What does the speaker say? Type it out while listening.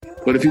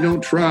But if you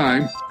don't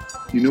try,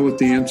 you know what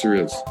the answer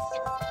is.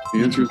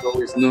 The answer is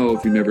always no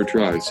if you never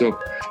try. So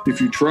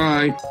if you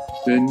try,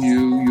 then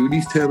you at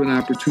least have an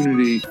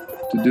opportunity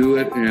to do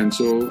it. And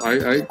so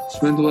I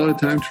spend a lot of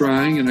time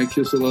trying, and I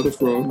kiss a lot of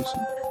frogs.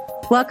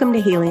 Welcome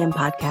to Helium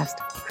Podcast.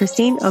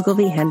 Christine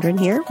Ogilvie-Hendren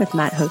here with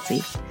Matt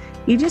Hotze.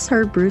 You just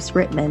heard Bruce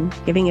Rittman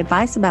giving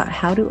advice about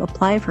how to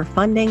apply for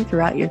funding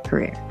throughout your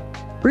career.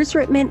 Bruce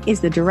Rittman is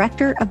the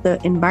director of the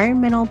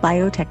Environmental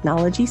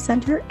Biotechnology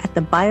Center at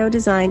the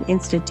Biodesign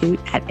Institute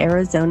at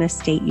Arizona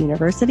State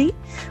University,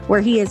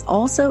 where he is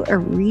also a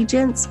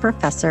Regents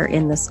Professor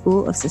in the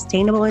School of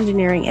Sustainable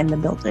Engineering and the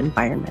Built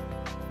Environment.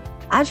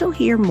 As you'll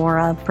hear more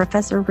of,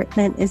 Professor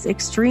Rittman is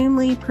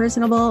extremely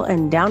personable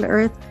and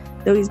down-to-earth,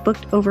 though he's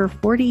booked over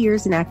 40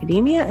 years in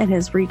academia and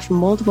has reached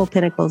multiple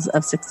pinnacles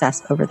of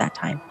success over that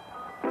time.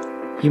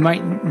 You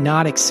might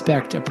not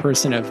expect a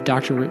person of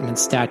Dr.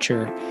 Rittman's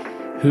stature,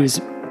 who's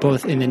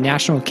both in the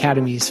National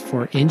Academies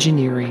for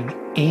Engineering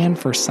and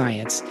for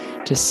Science,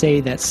 to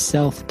say that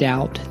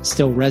self-doubt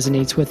still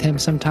resonates with him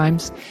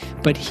sometimes.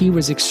 But he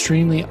was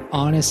extremely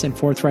honest and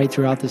forthright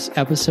throughout this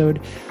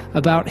episode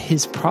about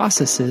his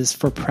processes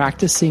for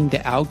practicing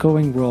the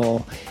outgoing role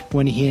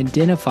when he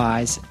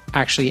identifies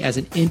actually as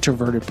an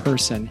introverted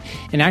person,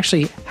 and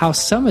actually how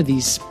some of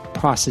these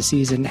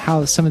processes and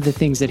how some of the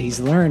things that he's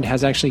learned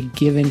has actually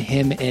given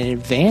him an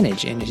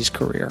advantage in his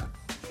career.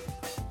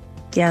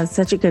 Yeah,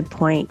 such a good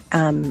point.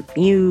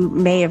 You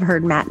may have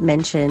heard Matt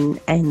mention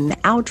in the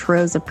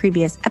outros of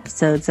previous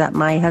episodes that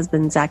my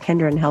husband, Zach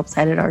Hendren, helps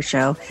edit our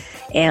show.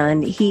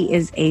 And he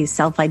is a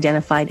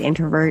self-identified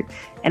introvert.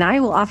 And I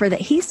will offer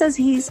that he says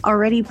he's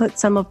already put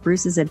some of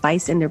Bruce's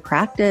advice into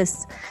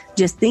practice,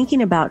 just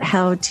thinking about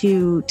how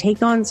to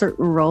take on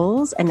certain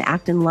roles and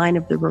act in line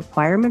of the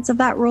requirements of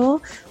that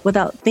role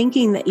without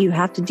thinking that you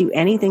have to do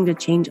anything to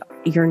change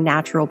your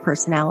natural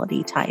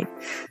personality type.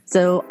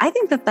 So I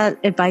think that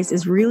advice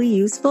is really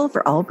useful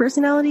for all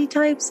personality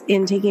types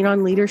in taking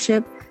on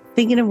leadership,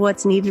 thinking of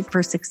what's needed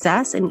for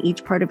success in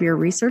each part of your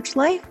research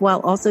life, while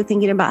also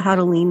thinking about how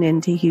to lean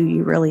into who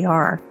you really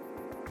are.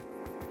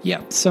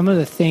 Yeah, some of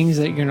the things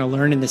that you're going to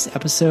learn in this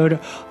episode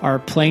are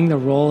playing the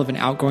role of an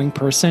outgoing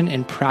person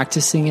and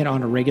practicing it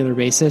on a regular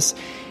basis.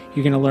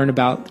 You're going to learn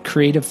about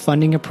creative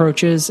funding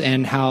approaches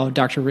and how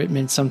Dr.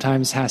 Rittman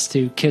sometimes has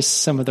to kiss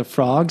some of the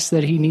frogs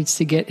that he needs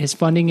to get his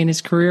funding in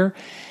his career,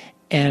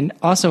 and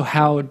also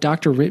how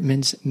Dr.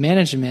 Rittman's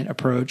management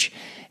approach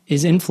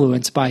is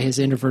influenced by his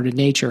introverted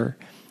nature.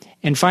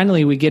 And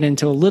finally, we get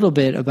into a little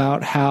bit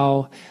about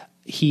how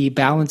he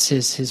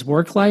balances his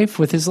work life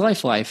with his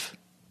life.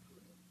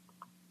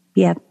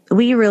 Yeah,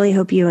 we really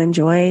hope you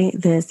enjoy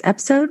this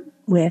episode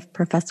with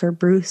Professor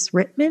Bruce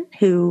Rittman,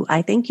 who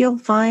I think you'll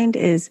find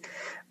is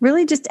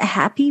really just a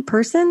happy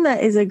person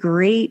that is a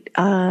great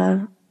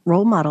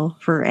role model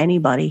for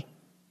anybody.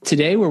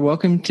 Today, we're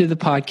welcome to the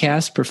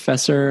podcast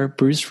Professor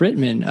Bruce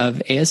Rittman of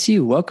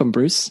ASU. Welcome,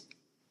 Bruce.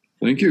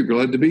 Thank you.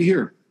 Glad to be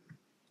here.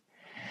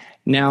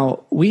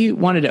 Now, we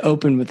wanted to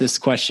open with this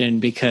question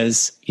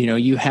because,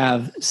 you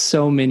have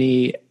so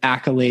many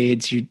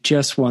accolades. You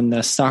just won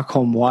the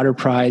Stockholm Water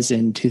Prize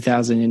in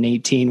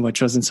 2018,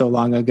 which wasn't so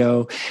long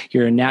ago.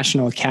 You're a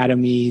National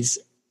Academies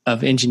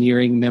of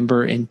Engineering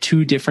member in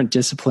 2 different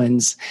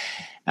disciplines.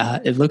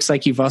 It looks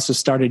like you've also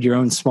started your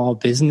own small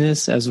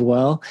business as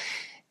well.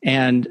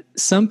 And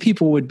some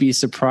people would be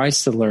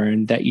surprised to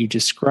learn that you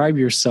describe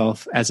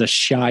yourself as a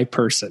shy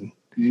person.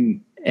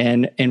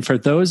 And for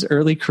those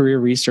early career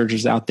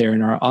researchers out there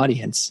in our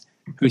audience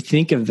who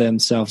think of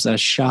themselves as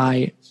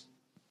shy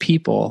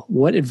people,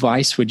 what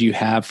advice would you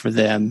have for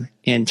them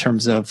in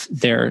terms of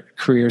their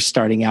career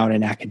starting out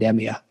in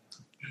academia?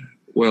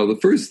 Well, the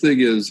first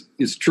thing is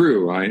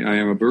true. I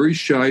am a very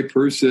shy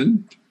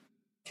person.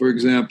 For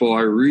example,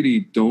 I really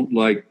don't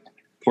like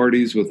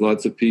parties with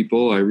lots of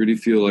people. I really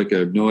feel like I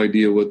have no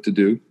idea what to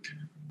do.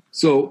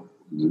 So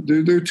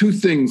there are 2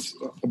 things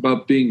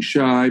about being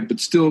shy, but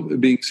still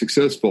being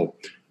successful.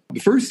 The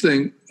first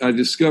thing I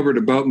discovered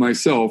about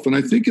myself, and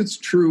I think it's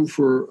true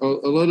for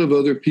a lot of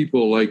other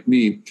people like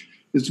me,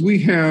 is we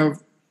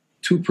have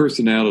 2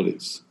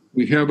 personalities.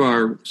 We have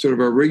our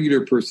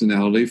regular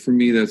personality. For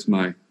me, that's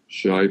my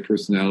shy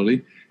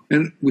personality.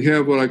 And we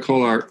have what I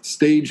call our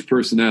stage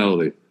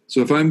personality.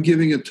 So if I'm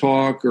giving a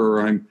talk or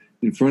I'm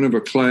in front of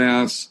a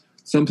class,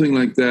 something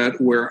like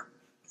that, where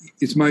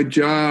it's my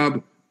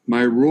job,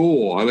 my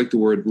role, I like the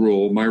word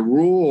role, my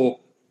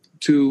role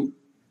to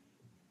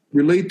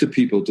relate to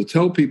people, to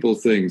tell people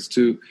things,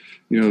 to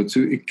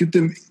get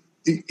them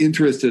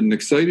interested and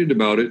excited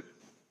about it,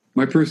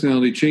 my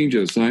personality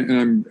changes.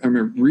 I'm a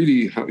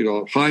really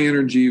high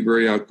energy,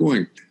 very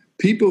outgoing.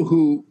 People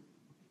who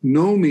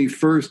know me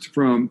first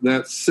from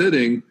that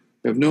setting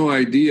have no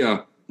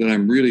idea that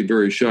I'm really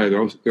very shy.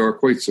 They are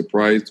quite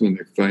surprised when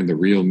they find the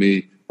real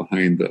me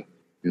behind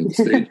the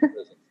stage.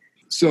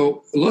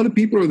 So a lot of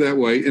people are that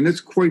way, and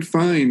it's quite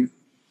fine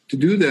to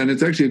do that. And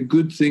it's actually a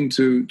good thing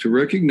to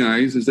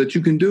recognize is that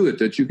you can do it,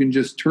 that you can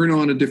just turn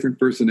on a different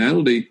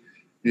personality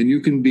and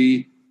you can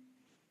be,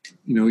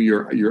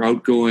 your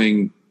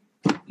outgoing,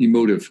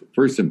 emotive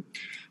person.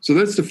 So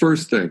that's the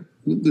first thing.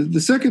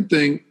 The second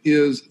thing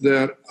is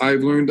that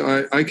I've learned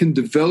I can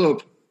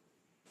develop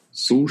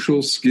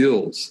social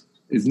skills.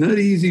 It's not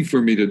easy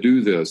for me to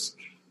do this,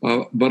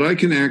 but I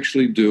can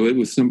actually do it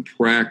with some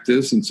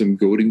practice and some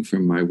goading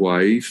from my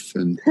wife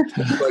and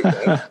stuff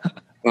like that.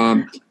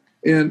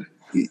 And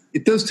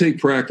it does take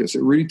practice.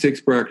 It really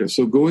takes practice.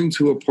 So going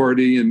to a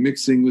party and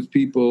mixing with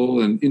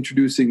people and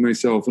introducing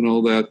myself and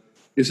all that,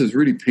 this is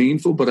really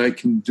painful, but I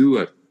can do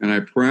it. And I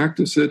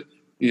practice it.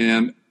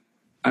 And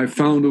I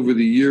found over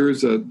the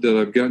years that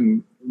I've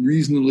gotten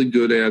reasonably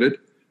good at it.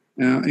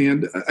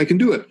 And I can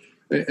do it.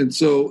 And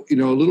so, a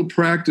little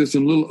practice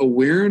and a little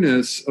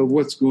awareness of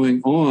what's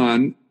going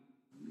on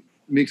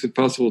makes it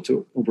possible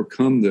to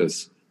overcome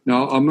this.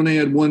 Now, I'm going to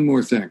add one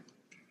more thing.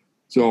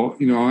 So,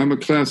 I'm a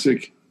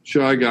classic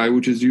shy guy,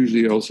 which is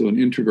usually also an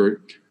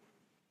introvert.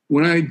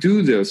 When I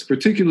do this,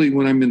 particularly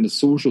when I'm in the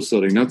social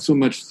setting, not so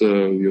much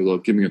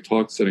the giving a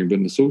talk setting, but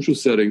in the social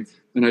setting,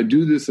 and I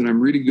do this and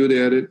I'm really good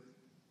at it,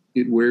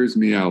 it wears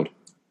me out.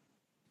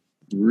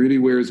 It really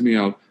wears me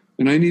out.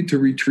 And I need to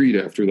retreat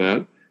after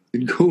that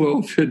and go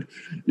off and,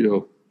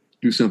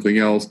 do something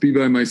else, be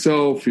by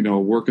myself,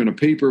 work on a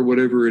paper,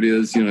 whatever it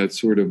is,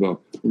 it's sort of a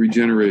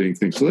regenerating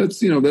thing. So that's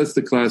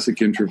the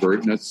classic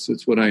introvert, and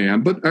that's what I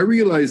am. But I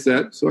realize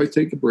that, so I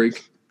take a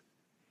break.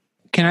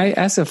 Can I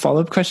ask a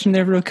follow-up question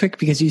there real quick?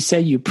 Because you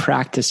said you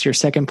practice. Your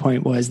second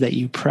point was that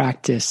you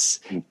practice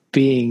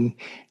being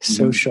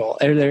social.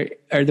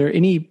 Mm-hmm. Are there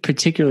any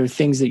particular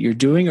things that you're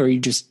doing, or are you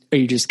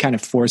just kind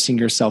of forcing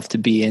yourself to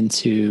be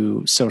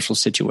into social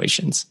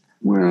situations?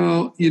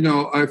 Well,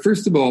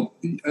 first of all,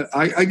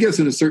 I guess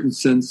in a certain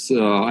sense,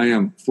 I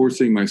am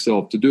forcing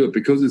myself to do it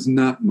because it's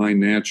not my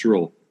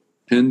natural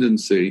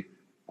tendency.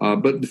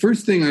 But the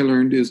first thing I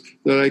learned is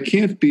that I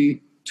can't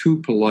be too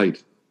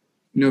polite.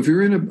 If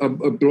you're in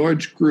a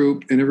large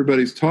group and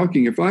everybody's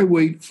talking, if I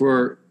wait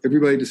for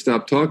everybody to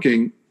stop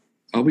talking,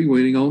 I'll be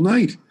waiting all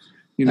night.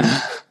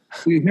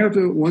 So you have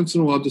to once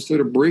in a while just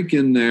sort of break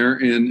in there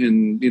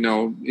and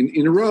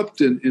interrupt,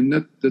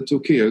 and that's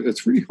okay.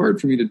 That's really hard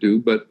for me to do,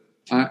 but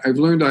I've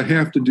learned I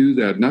have to do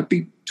that, not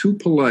be too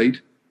polite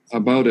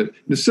about it.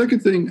 The second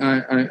thing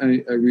I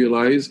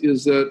realize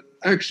is that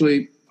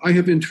actually I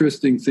have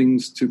interesting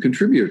things to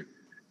contribute.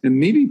 And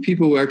maybe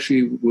people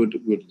actually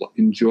would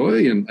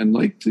enjoy and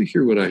like to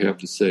hear what I have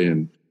to say,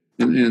 and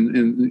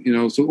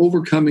so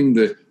overcoming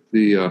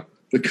the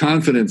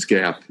confidence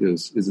gap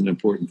is an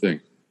important thing.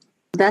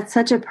 That's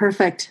such a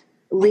perfect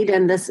lead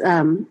in. This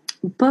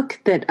book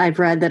that I've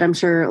read that I'm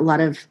sure a lot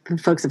of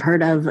folks have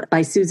heard of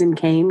by Susan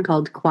Cain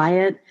called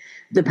Quiet: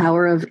 The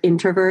Power of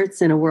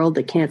Introverts in a World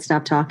That Can't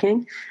Stop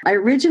Talking. I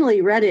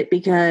originally read it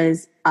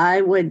because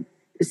I would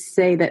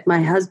say that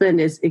my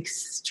husband is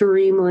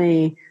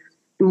extremely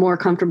more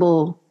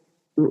comfortable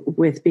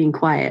with being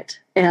quiet.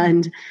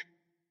 And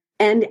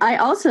I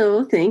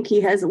also think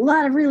he has a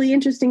lot of really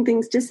interesting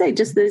things to say,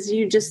 just as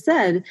you just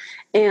said.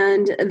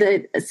 And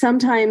that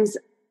sometimes,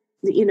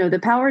 the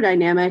power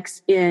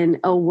dynamics in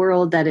a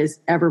world that is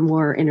ever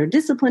more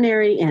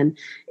interdisciplinary, and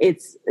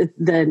it's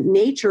the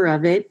nature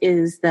of it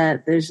is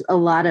that there's a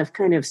lot of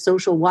kind of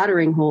social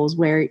watering holes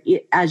where,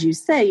 as you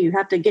say, you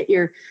have to get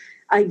your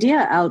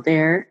idea out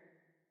there.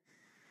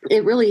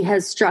 It really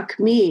has struck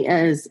me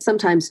as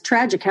sometimes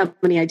tragic how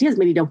many ideas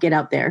maybe don't get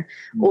out there,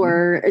 mm-hmm.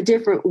 or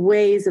different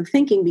ways of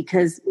thinking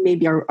because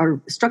maybe our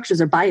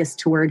structures are biased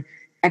toward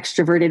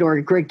extroverted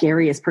or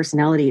gregarious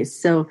personalities.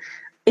 So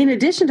in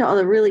addition to all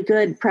the really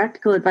good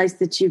practical advice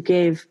that you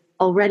gave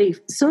already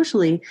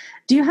socially,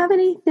 do you have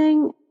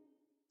anything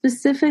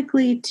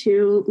specifically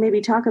to maybe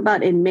talk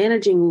about in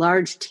managing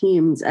large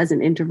teams as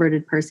an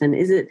introverted person?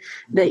 Is it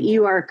that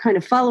you are kind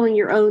of following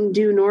your own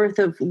due north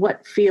of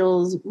what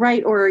feels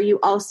right, or are you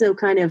also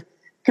kind of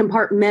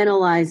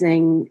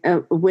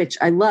compartmentalizing, which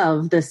I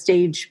love, the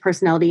stage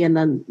personality and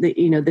then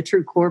the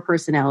true core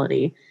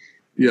personality?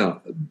 Yeah.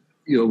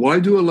 Well, I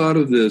do a lot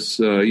of this,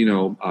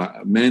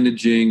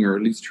 managing, or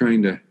at least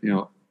trying to,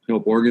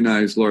 help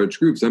organize large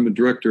groups. I'm a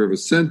director of a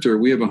center.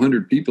 We have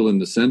 100 people in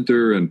the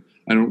center, and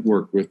I don't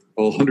work with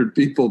all 100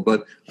 people,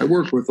 but I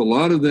work with a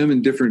lot of them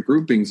in different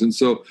groupings. And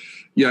so,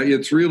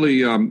 it's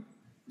really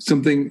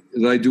something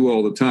that I do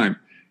all the time.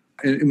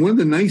 And one of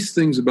the nice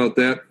things about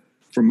that,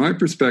 from my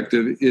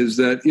perspective, is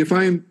that if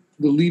I'm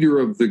the leader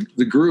of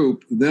the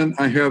group, then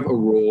I have a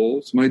role.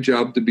 It's my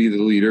job to be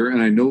the leader,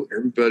 and I know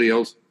everybody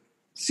else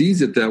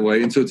sees it that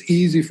way. And so it's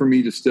easy for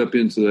me to step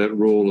into that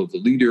role of the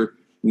leader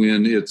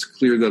when it's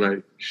clear that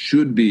I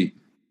should be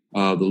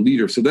the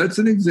leader. So that's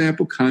an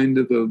example kind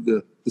of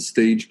the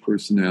stage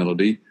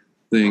personality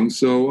thing.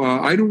 So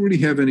I don't really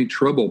have any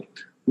trouble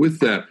with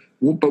that.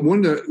 But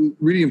one of the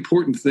really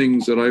important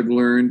things that I've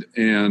learned,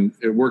 and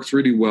it works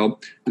really well,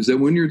 is that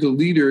when you're the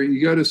leader,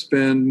 you got to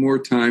spend more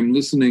time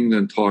listening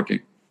than talking.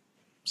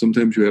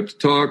 Sometimes you have to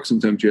talk,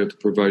 sometimes you have to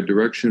provide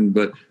direction,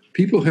 but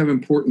people have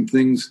important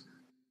things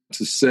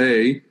to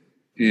say,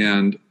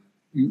 and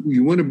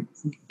you want to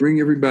bring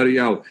everybody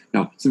out.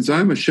 Now, since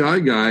I'm a shy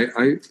guy,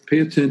 I pay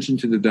attention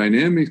to the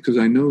dynamics because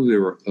I know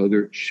there are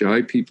other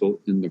shy people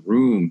in the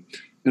room.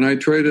 And I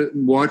try to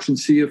watch and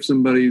see if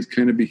somebody's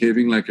kind of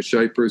behaving like a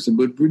shy person,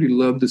 but really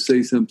love to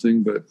say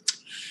something, but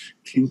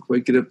can't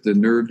quite get up the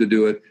nerve to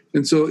do it.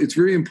 And so it's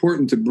very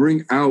important to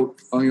bring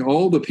out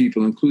all the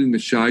people, including the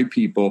shy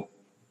people.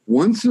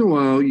 Once in a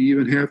while, you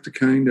even have to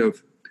kind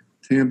of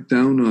tamp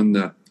down on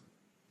the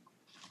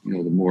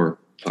more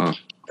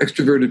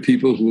extroverted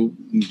people who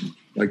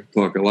like to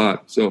talk a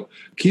lot. So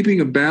keeping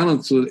a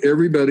balance so that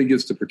everybody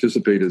gets to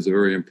participate is a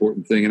very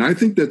important thing. And I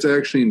think that's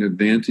actually an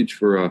advantage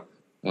for a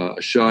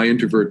shy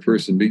introvert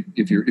person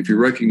if you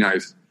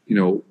recognize,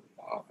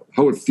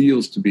 how it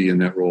feels to be in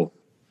that role.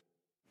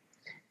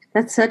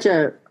 That's such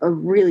a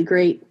really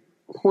great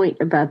point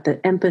about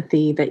the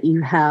empathy that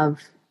you have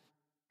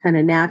kind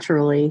of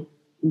naturally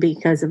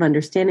because of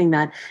understanding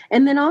that.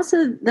 And then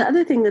also the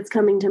other thing that's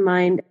coming to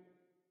mind,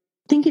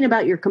 thinking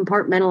about your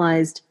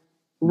compartmentalized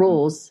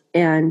roles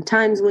and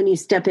times when you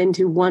step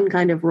into one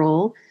kind of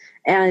role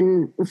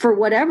and for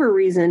whatever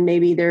reason,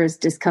 maybe there's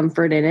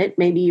discomfort in it.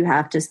 Maybe you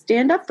have to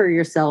stand up for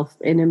yourself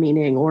in a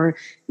meeting, or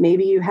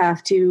maybe you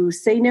have to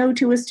say no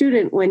to a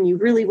student when you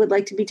really would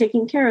like to be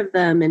taking care of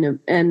them.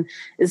 And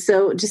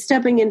so just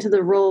stepping into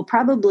the role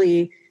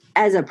probably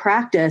as a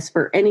practice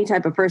for any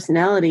type of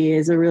personality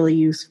is a really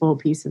useful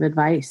piece of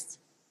advice.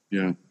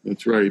 Yeah,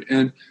 that's right.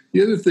 And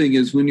the other thing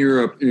is when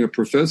you're a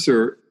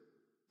professor,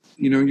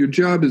 your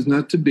job is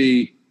not to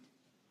be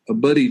a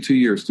buddy to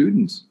your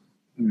students.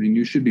 I mean,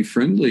 you should be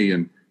friendly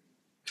and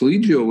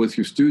collegial with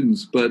your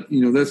students, but,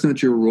 that's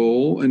not your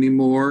role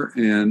anymore.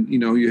 And,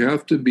 you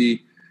have to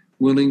be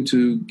willing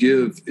to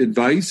give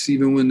advice,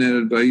 even when that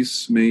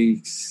advice may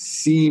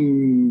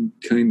seem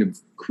kind of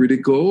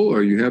critical,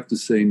 or you have to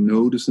say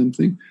no to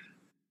something.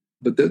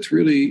 But that's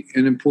really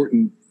an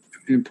important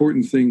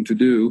thing to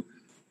do.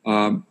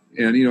 And,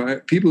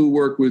 people who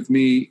work with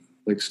me,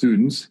 like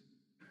students,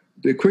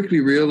 they quickly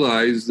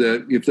realize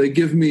that if they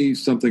give me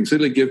something, say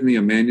they give me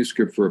a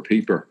manuscript for a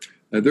paper,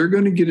 they're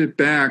going to get it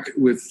back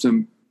with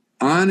some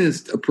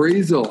honest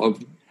appraisal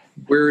of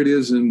where it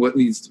is and what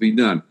needs to be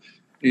done.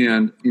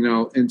 And,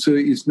 and so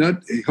it's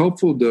not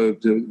helpful to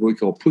what we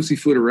call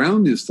pussyfoot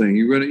around this thing.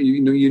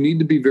 You need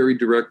to be very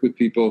direct with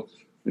people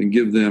and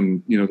give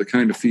them, the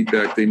kind of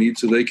feedback they need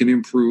so they can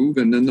improve,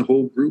 and then the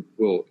whole group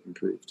will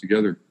improve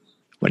together.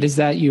 What is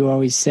that you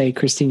always say,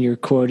 Christine? You're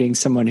quoting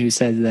someone who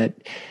said that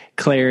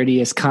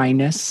clarity is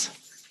kindness.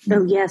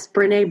 Oh, yes.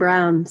 Brene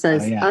Brown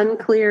says,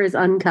 unclear is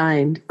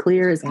unkind.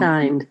 Clear is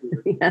kind.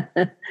 Yeah.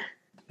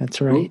 That's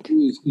right. Don't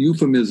use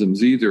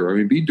euphemisms either. I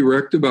mean, be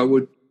direct about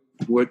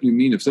what you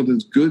mean. If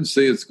something's good,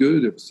 say it's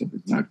good. If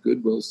something's not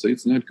good, well, say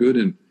it's not good.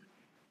 And,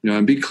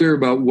 and be clear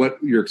about what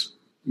your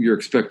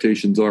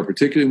expectations are,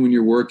 particularly when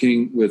you're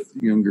working with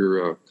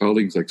younger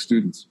colleagues like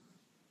students.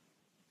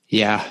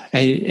 Yeah.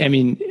 I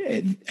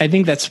mean, I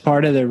think that's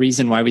part of the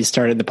reason why we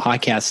started the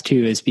podcast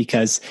too, is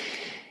because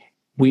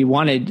we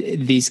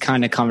wanted these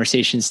kind of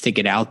conversations to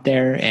get out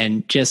there,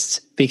 and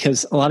just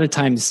because a lot of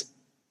times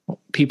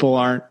people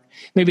aren't,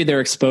 maybe they're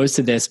exposed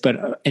to this,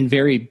 but in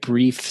very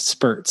brief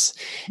spurts.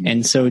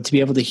 And so to be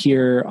able to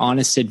hear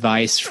honest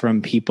advice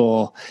from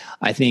people,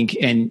 I think,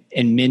 and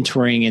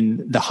mentoring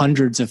in the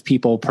hundreds of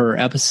people per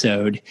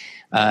episode,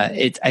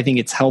 I think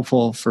it's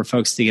helpful for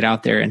folks to get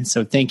out there. And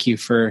so thank you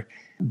for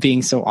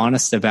being so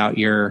honest about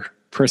your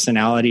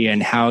personality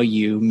and how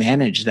you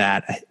manage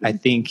that. I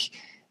think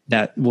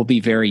that will be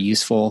very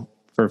useful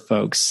for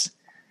folks.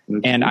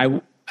 And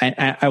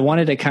I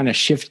wanted to kind of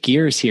shift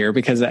gears here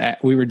because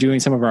we were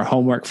doing some of our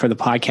homework for the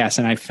podcast,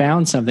 and I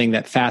found something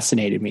that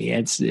fascinated me.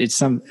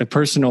 It's a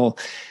personal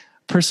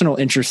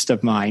interest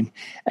of mine.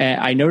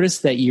 I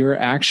noticed that you're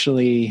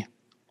actually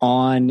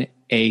on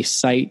a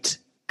site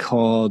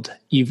called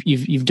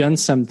you've done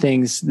some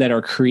things that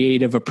are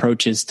creative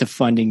approaches to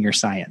funding your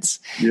science.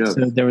 Yeah.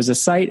 So there was a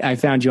site I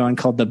found you on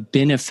called the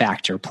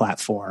Benefactor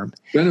platform.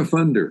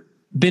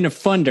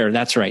 Benefunder,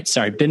 that's right.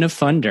 Sorry,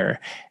 Benefunder.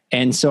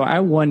 And so I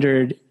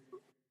wondered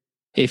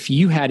if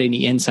you had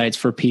any insights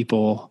for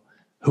people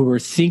who were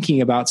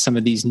thinking about some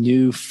of these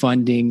new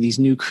funding, these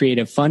new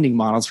creative funding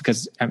models,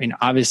 because I mean,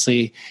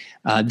 obviously,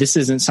 this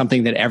isn't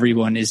something that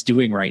everyone is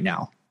doing right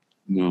now.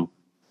 No,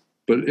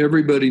 but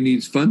everybody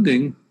needs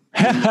funding.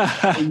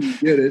 You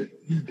get it.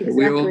 Exactly.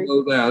 We all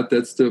know that.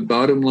 That's the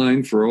bottom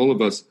line for all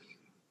of us.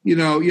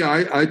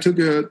 I took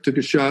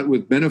a shot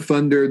with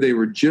Benefunder. They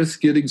were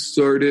just getting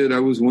started. I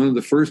was one of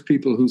the first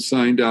people who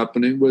signed up,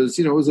 and it was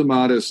a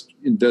modest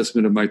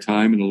investment of my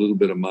time and a little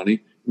bit of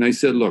money. And I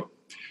said, look,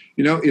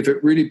 if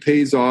it really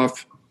pays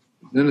off,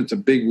 then it's a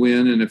big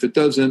win. And if it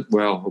doesn't,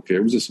 well, okay,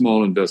 it was a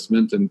small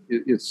investment and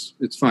it's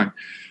fine.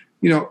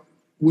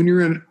 When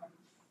you're in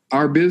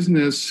our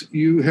business,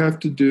 you have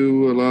to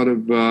do a lot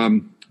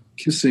of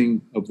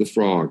kissing of the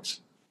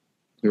frogs.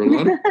 There are a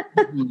lot of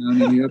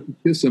and you have to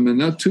kiss them, and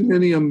not too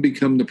many of them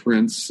become the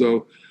prince.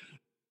 So,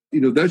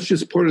 that's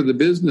just part of the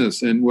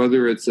business. And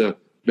whether it's a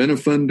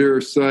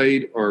Benefunder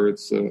site or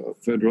it's a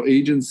federal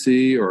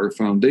agency or a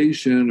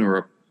foundation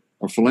or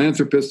a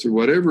philanthropist or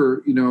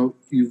whatever,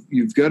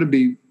 you've got to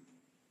be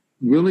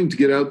willing to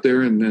get out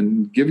there and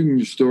then give them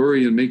your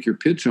story and make your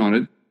pitch on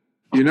it.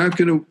 you're not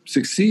going to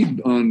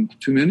succeed on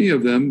too many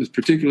of them,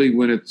 particularly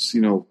when it's,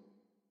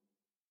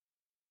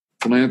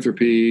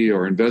 philanthropy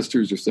or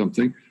investors or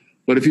something.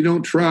 But if you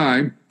don't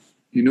try,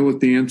 you know what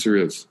the answer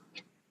is.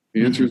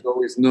 The answer is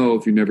always no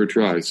if you never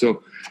try.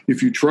 So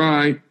if you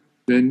try,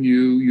 then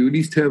you at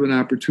least have an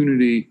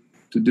opportunity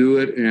to do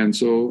it. And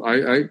so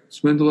I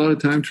spend a lot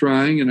of time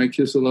trying, and I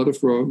kiss a lot of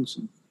frogs.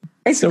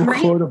 It's so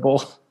great.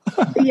 Quotable.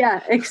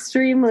 Yeah,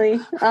 extremely.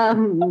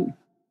 And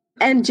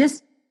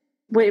just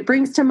what it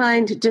brings to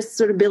mind, just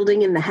sort of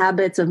building in the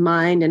habits of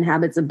mind and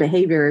habits of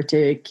behavior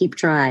to keep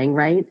trying,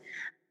 right?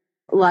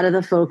 A lot of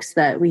the folks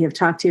that we have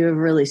talked to have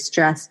really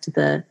stressed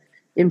the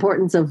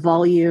importance of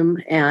volume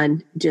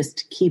and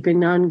just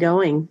keeping on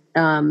going,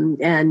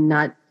 and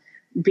not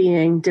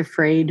being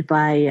defrayed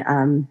by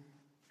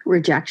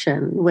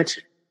rejection, which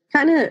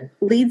kind of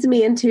leads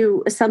me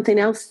into something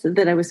else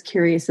that I was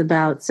curious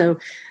about. So,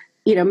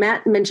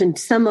 Matt mentioned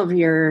some of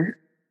your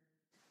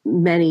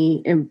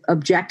many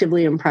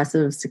objectively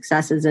impressive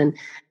successes, and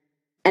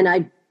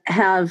I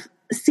have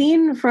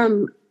seen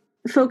from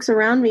folks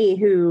around me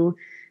who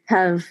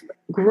have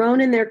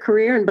grown in their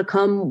career and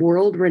become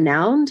world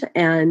renowned.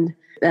 And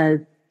a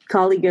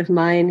colleague of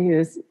mine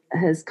who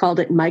has called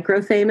it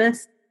micro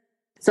famous.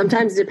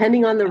 Sometimes,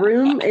 depending on the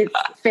room, it's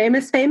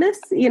famous,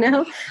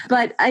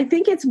 But I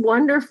think it's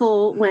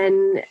wonderful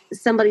when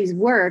somebody's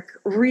work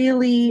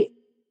really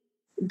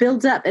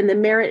builds up and the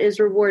merit is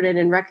rewarded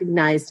and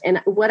recognized.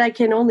 And what I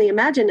can only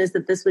imagine is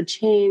that this would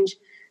change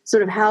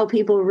sort of how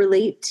people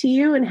relate to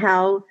you and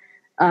how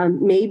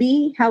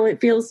maybe how it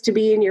feels to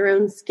be in your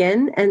own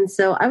skin. And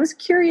so I was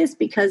curious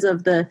because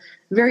of the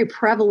very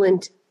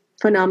prevalent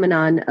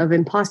phenomenon of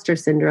imposter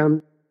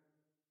syndrome.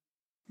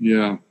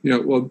 Yeah.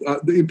 Well,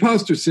 the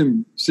imposter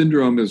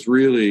syndrome is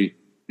really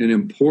an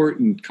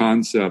important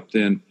concept.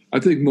 And I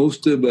think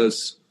most of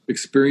us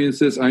experience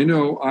this. I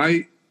know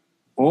I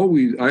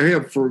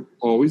have for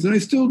always, and I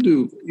still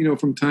do,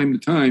 from time to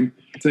time,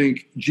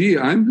 think, gee,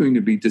 I'm going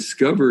to be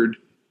discovered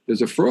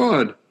as a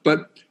fraud.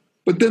 But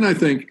then I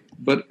think,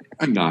 but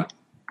I'm not.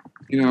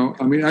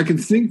 I can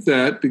think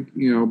that,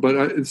 but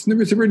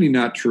it's really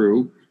not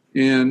true.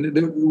 And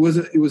it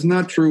was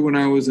not true when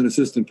I was an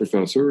assistant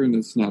professor, and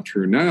it's not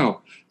true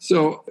now.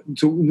 So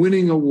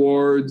winning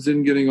awards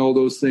and getting all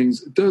those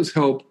things, it does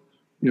help,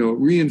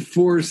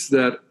 reinforce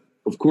that,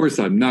 of course,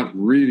 I'm not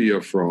really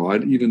a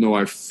fraud, even though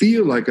I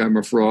feel like I'm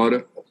a fraud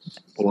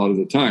a lot of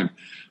the time.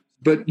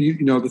 But,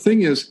 the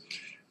thing is,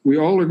 we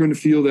all are going to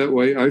feel that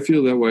way. I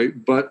feel that way.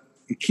 But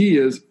the key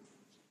is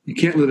you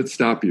can't let it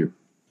stop you.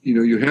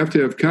 You have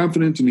to have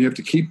confidence, and you have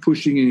to keep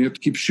pushing, and you have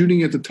to keep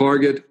shooting at the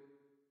target,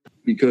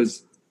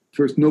 because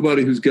first,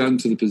 nobody who's gotten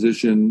to the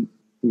position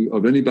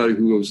of anybody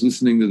who was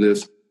listening to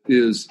this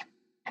is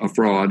a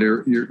fraud.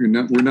 We're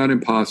not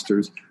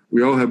imposters.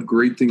 We all have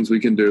great things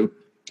we can do.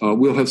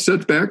 We'll have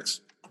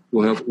setbacks.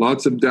 We'll have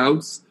lots of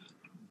doubts.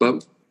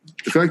 But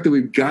the fact that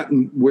we've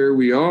gotten where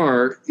we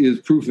are is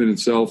proof in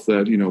itself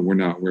that,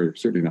 we're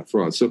certainly not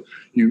frauds. So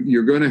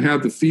you're going to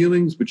have the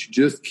feelings, but you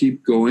just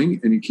keep going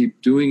and you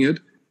keep doing it.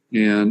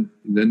 And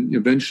then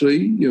eventually,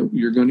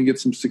 you're going to get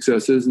some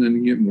successes, and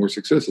then you get more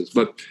successes.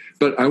 But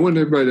I want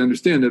everybody to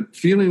understand that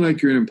feeling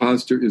like you're an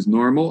imposter is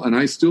normal, and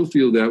I still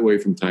feel that way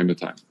from time to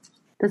time.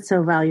 That's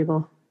so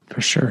valuable. For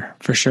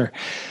sure.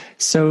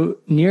 So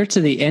near to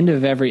the end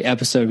of every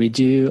episode, we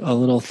do a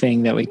little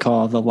thing that we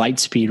call the light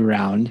speed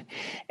round.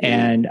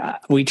 And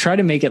we try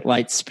to make it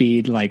light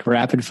speed, like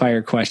rapid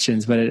fire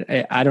questions, but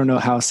I don't know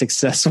how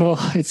successful.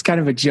 It's kind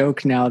of a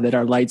joke now that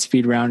our light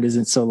speed round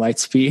isn't so light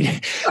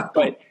speed,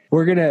 but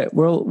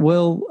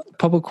we'll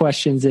couple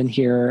questions in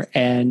here,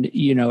 and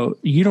you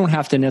don't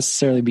have to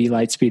necessarily be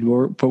light speed,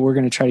 but we're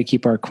going to try to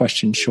keep our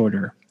questions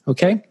shorter.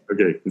 Okay,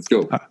 let's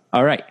go.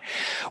 All right.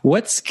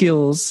 What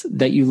skills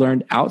that you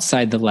learned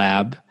outside the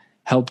lab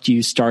helped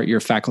you start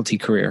your faculty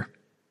career?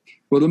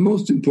 Well, the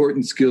most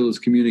important skill is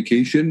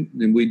communication,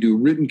 and we do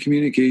written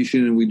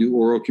communication and we do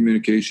oral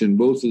communication.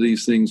 Both of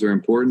these things are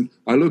important.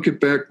 I look at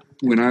back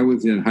when I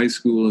was in high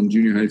school and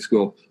junior high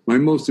school, my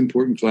most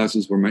important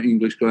classes were my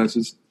English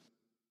classes.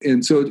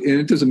 And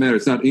it doesn't matter.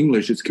 It's not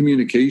English. It's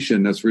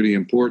communication that's really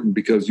important,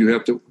 because you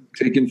have to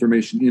take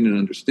information in and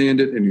understand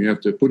it, and you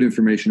have to put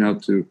information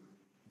out to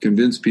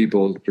convince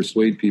people,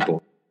 persuade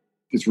people.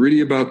 It's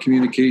really about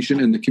communication,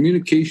 and the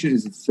communication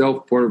is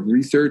itself part of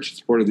research.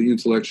 It's part of the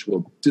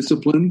intellectual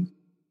discipline,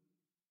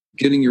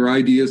 getting your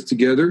ideas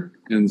together.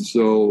 And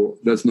so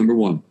that's number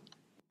one.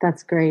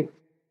 That's great.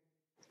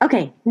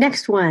 Okay,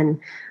 next one.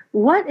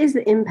 What is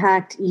the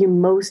impact you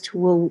most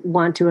will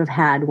want to have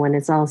had when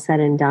it's all said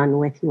and done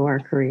with your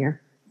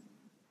career?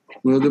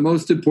 Well, the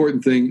most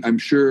important thing, I'm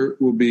sure,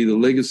 will be the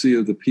legacy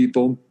of the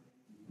people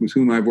with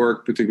whom I've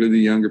worked, particularly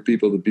the younger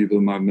people,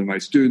 my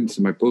students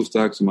and my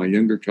postdocs and my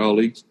younger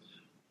colleagues.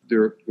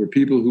 There are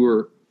people who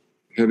are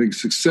having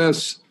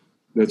success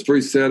that's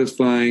very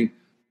satisfying,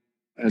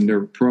 and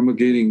they're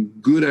promulgating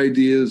good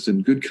ideas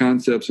and good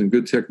concepts and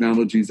good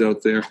technologies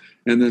out there.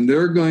 And then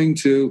they're going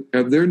to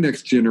have their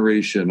next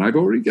generation. I've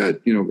already got,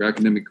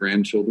 academic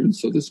grandchildren,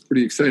 so this is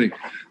pretty exciting.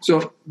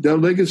 So the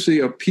legacy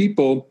of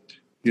people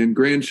and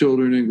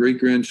grandchildren and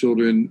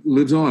great-grandchildren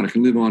lives on. It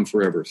can live on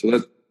forever.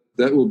 So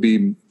that will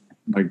be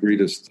my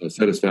greatest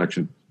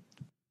satisfaction.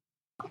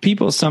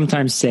 People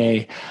sometimes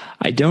say,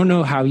 I don't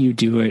know how you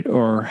do it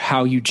or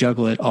how you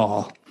juggle it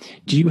all.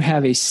 Do you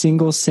have a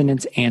single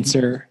sentence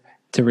answer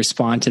to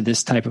respond to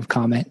this type of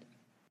comment?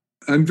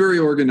 I'm very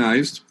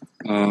organized,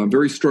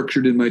 very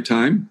structured in my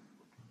time.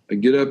 I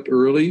get up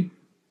early.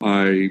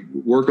 I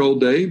work all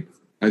day.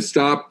 I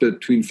stop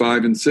between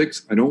 5 and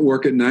 6. I don't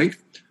work at night.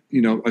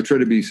 I try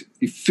to be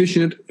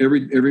efficient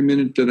every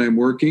minute that I'm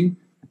working,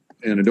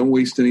 and I don't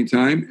waste any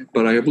time,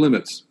 but I have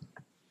limits.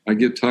 I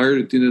get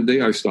tired at the end of the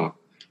day, I stop.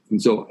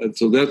 And so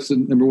that's the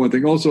number one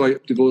thing. Also, I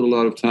devote a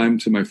lot of time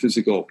to my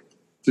physical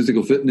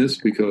fitness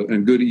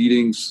and good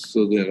eating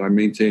so that I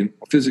maintain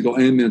physical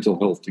and mental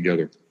health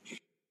together.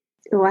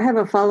 Oh, I have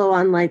a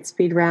follow-on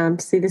Lightspeed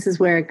round. See, this is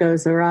where it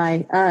goes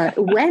awry.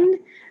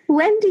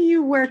 When do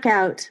you work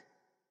out?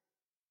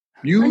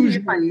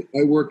 Usually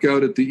I work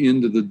out at the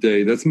end of the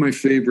day. That's my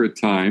favorite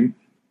time.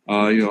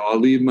 I'll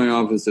leave my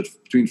office at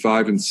between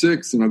 5 and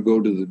 6, and I'll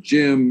go to the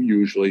gym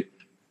usually,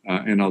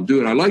 and I'll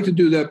do it. I like to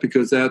do that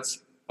because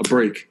that's a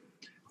break.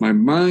 My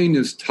mind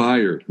is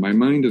tired. My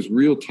mind is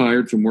real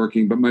tired from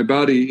working, but my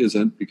body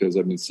isn't because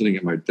I've been sitting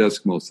at my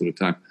desk most of the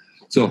time.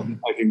 So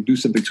I can do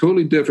something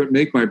totally different,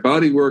 make my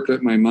body work,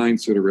 let my mind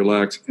sort of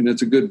relax, and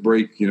it's a good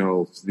break,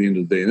 to the end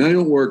of the day. And I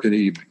don't work in the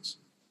evenings.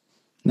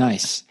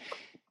 Nice.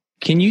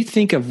 Can you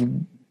think of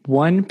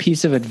one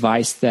piece of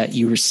advice that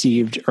you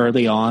received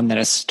early on that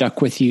has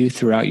stuck with you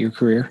throughout your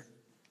career?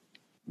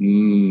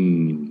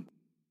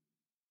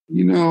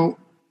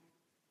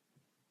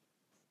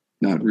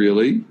 Not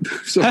really.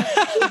 So I'm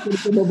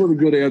come up with a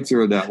good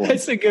answer on that one.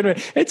 It's a good one.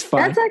 It's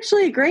fine. That's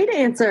actually a great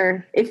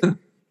answer. If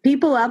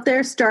people out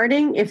there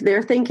starting, if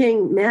they're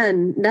thinking,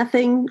 man,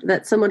 nothing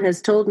that someone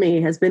has told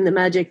me has been the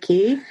magic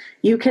key,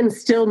 you can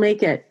still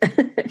make it.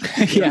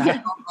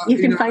 Yeah. You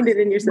can find it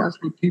in yourself.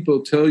 That's what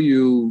people tell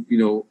you,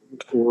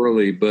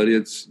 orally, but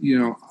it's,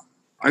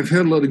 I've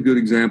had a lot of good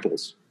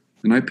examples,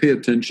 and I pay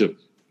attention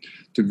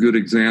to good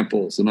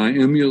examples, and I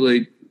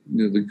emulate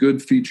the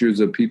good features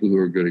of people who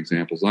are good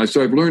examples.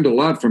 So I've learned a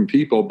lot from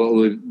people, but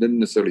they didn't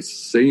necessarily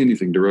say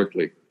anything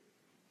directly.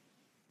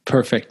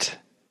 Perfect.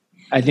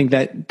 I think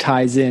that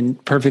ties in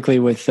perfectly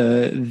with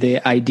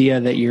the idea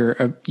that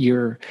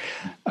you're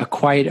a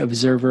quiet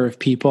observer of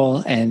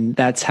people, and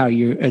that's how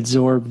you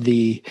absorb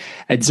the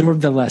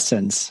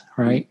lessons,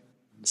 right?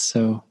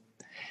 So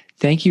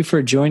thank you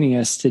for joining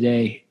us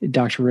today,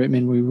 Dr.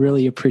 Rittman. We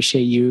really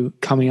appreciate you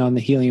coming on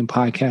the Helium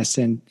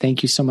Podcast, and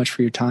thank you so much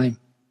for your time.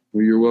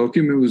 Well, you're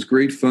welcome. It was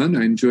great fun.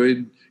 I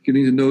enjoyed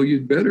getting to know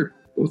you better,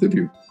 both of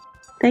you.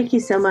 Thank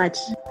you so much.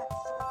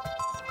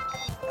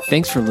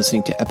 Thanks for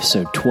listening to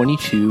episode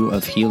 22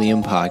 of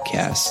Helium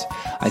Podcasts.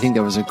 I think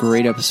that was a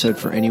great episode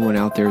for anyone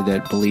out there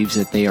that believes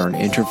that they are an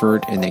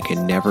introvert and they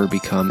can never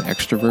become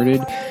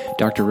extroverted.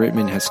 Dr.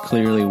 Rittman has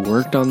clearly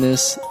worked on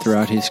this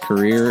throughout his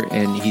career,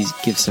 and he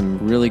gives some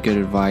really good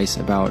advice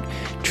about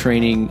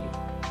training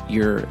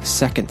your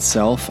second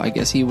self, I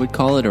guess you would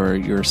call it, or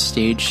your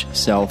stage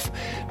self,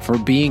 for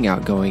being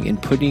outgoing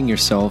and putting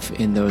yourself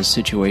in those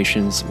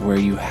situations where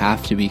you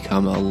have to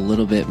become a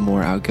little bit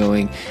more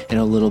outgoing and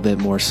a little bit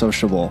more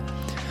sociable.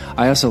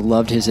 I also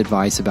loved his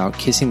advice about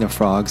kissing the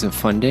frogs of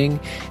funding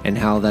and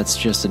how that's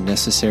just a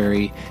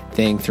necessary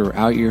thing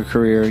throughout your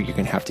career. You're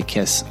going to have to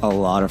kiss a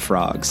lot of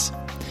frogs.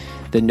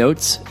 The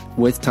notes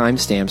with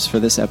timestamps for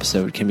this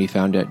episode can be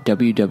found at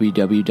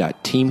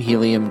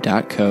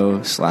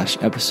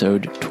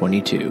www.teamhelium.co/episode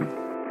 22.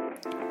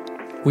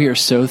 We are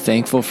so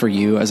thankful for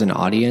you as an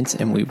audience,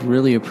 and we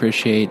really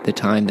appreciate the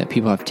time that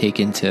people have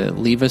taken to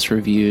leave us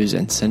reviews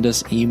and send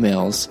us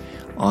emails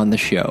on the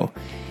show.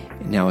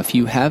 Now, if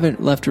you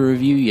haven't left a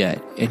review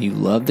yet and you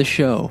love the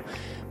show,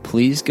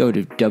 please go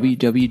to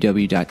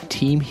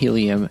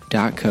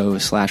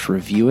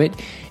www.teamhelium.co/review it,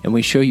 and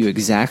we show you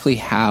exactly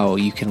how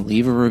you can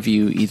leave a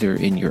review either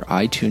in your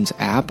iTunes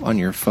app on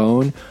your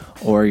phone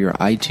or your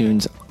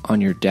iTunes on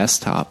your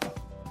desktop.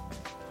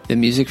 The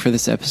music for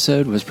this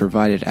episode was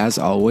provided, as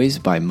always,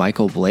 by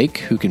Michael Blake,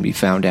 who can be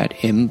found at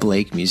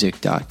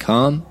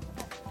mblakemusic.com.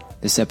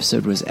 This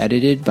episode was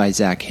edited by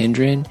Zach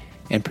Hendren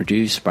and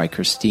produced by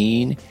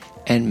Christine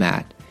and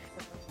Matt.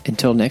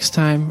 Until next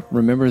time,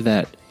 remember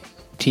that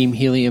Team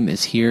Helium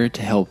is here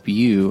to help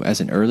you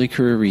as an early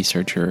career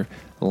researcher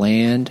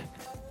land,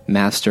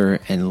 master,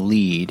 and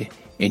lead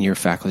in your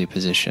faculty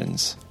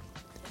positions.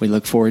 We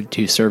look forward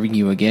to serving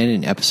you again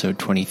in episode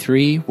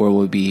 23, where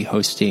we'll be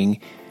hosting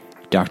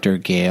Dr.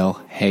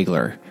 Gail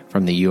Hagler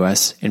from the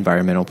U.S.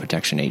 Environmental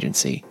Protection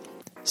Agency.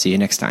 See you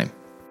next time.